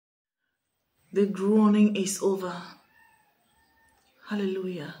The groaning is over.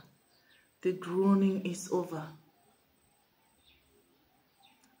 Hallelujah. The groaning is over.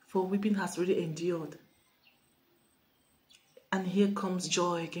 For weeping has really endured. And here comes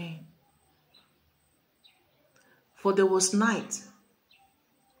joy again. For there was night,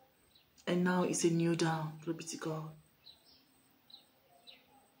 and now it's a new dawn. Glory be to God.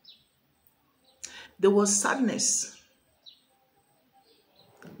 There was sadness,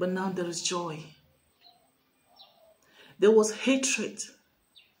 but now there is joy. There was hatred,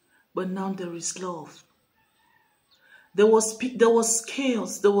 but now there is love. There was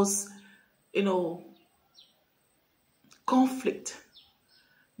chaos, there was, conflict,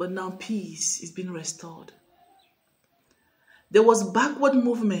 but now peace is being restored. There was backward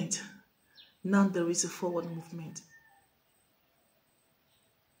movement, now there is a forward movement.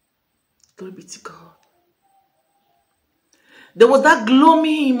 Glory be to God. There was that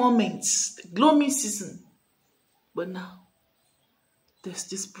gloomy moment, gloomy season, but now there's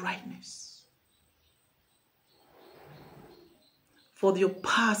this brightness. For your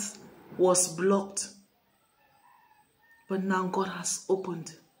path was blocked, but now God has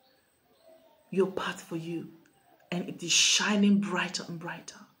opened your path for you, and it is shining brighter and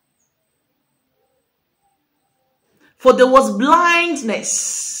brighter. For there was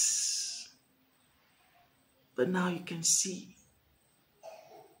blindness, but now you can see.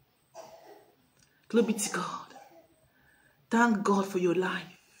 Glory be to God. Thank God for your life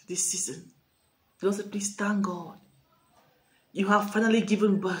this season. The Lord said, please thank God. You have finally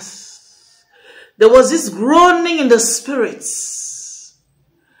given birth. There was this groaning in the spirits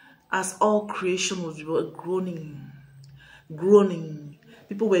as all creation was groaning. Groaning.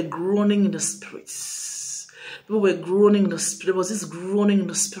 People were groaning in the spirits. People were groaning in the spirit. There was this groaning in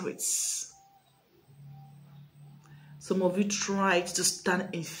the spirits. Some of you tried to stand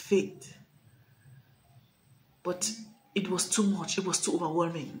in faith, but it was too much. It was too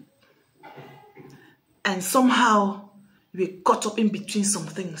overwhelming. And somehow you were caught up in between some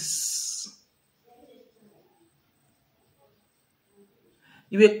things.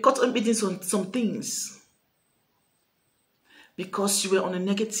 You were caught up in between some things because you were on a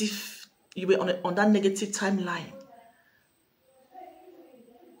negative, you were on that negative timeline.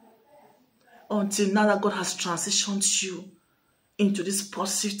 Until now that God has transitioned you into this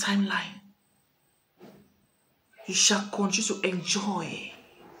positive timeline. You shall continue to enjoy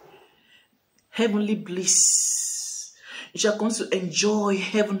heavenly bliss. You shall continue to enjoy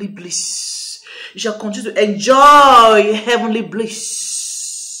heavenly bliss. You shall continue to enjoy heavenly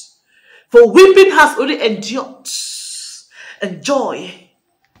bliss. For weeping has already endured, and joy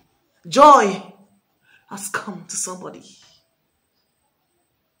has come to somebody.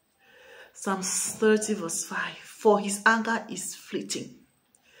 Psalm 30 verse 5. For his anger is fleeting,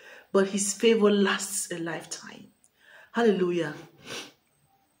 but his favor lasts a lifetime. Hallelujah.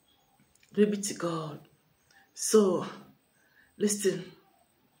 Glory be to God. So, listen.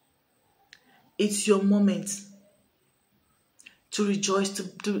 It's your moment to rejoice, to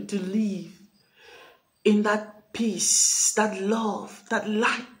live in that peace, that love, that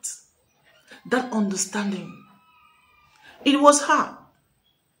light, that understanding. It was hard.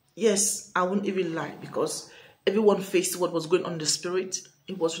 Yes, I wouldn't even lie, because everyone faced what was going on in the spirit.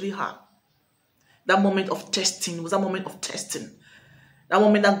 It was really hard. That moment of testing was that moment of testing. That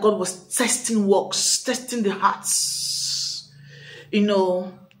moment that God was testing works, testing the hearts,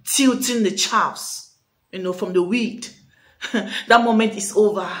 tilting the chaffs, from the wheat. That moment is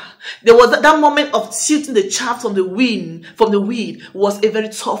over. There was that moment of tilting the chaff from the weed was a very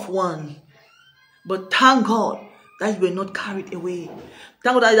tough one. But thank God that you were not carried away.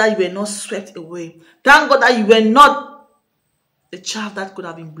 Thank God that you were not swept away. Thank God that you were not the chaff that could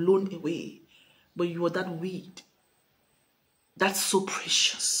have been blown away. But you were that weed. That's so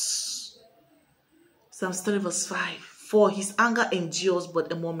precious. Psalm 30 verse 5. For his anger endures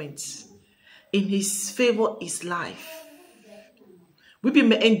but a moment. In his favor is life. Weeping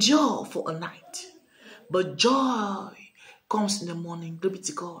may endure for a night, but joy comes in the morning. Glory be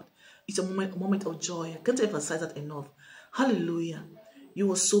to God. It's a moment of joy. I can't emphasize that enough. Hallelujah.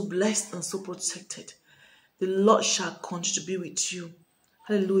 You are so blessed and so protected. The Lord shall continue to be with you.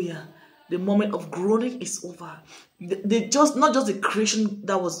 Hallelujah. The moment of groaning is over. Not just the creation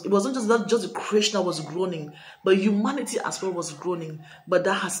that was, it wasn't just the creation that was groaning, but humanity as well was groaning. But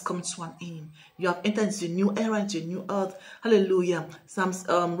that has come to an end. You have entered into a new era, into a new earth. Hallelujah.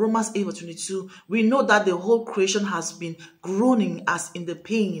 Romans 8:22. We know that the whole creation has been groaning as in the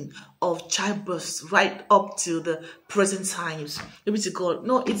pain of childbirth right up till the present times. Glory to God.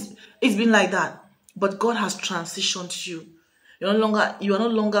 No, it's been like that. But God has transitioned you. You are no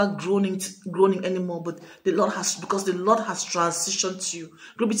longer groaning anymore, but because the Lord has transitioned you.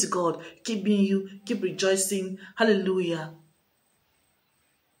 Glory be to God. Keep being you, keep rejoicing. Hallelujah.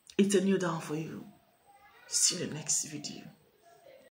 It's a new down for you. See you in the next video.